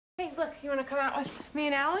Hey, look, you want to come out with me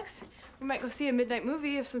and Alex? We might go see a midnight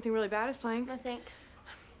movie if something really bad is playing. No, thanks.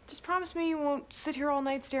 Just promise me you won't sit here all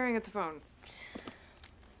night staring at the phone.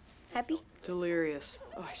 Happy? Delirious.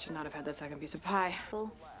 Oh, I should not have had that second piece of pie.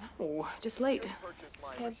 Full? No, just late.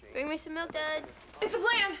 Okay, bring me some milk duds. It's a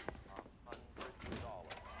plan!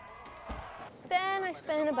 Then I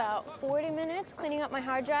spent about 40 minutes cleaning up my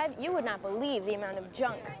hard drive. You would not believe the amount of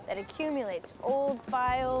junk that accumulates. Old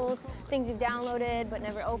files, things you've downloaded but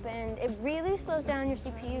never opened. It really slows down your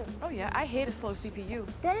CPU. Oh yeah, I hate a slow CPU.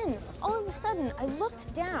 Then, all of a sudden, I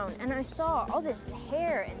looked down and I saw all this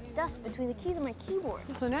hair and dust between the keys on my keyboard.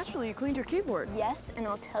 So naturally, you cleaned your keyboard. Yes, and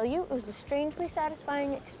I'll tell you, it was a strangely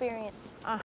satisfying experience.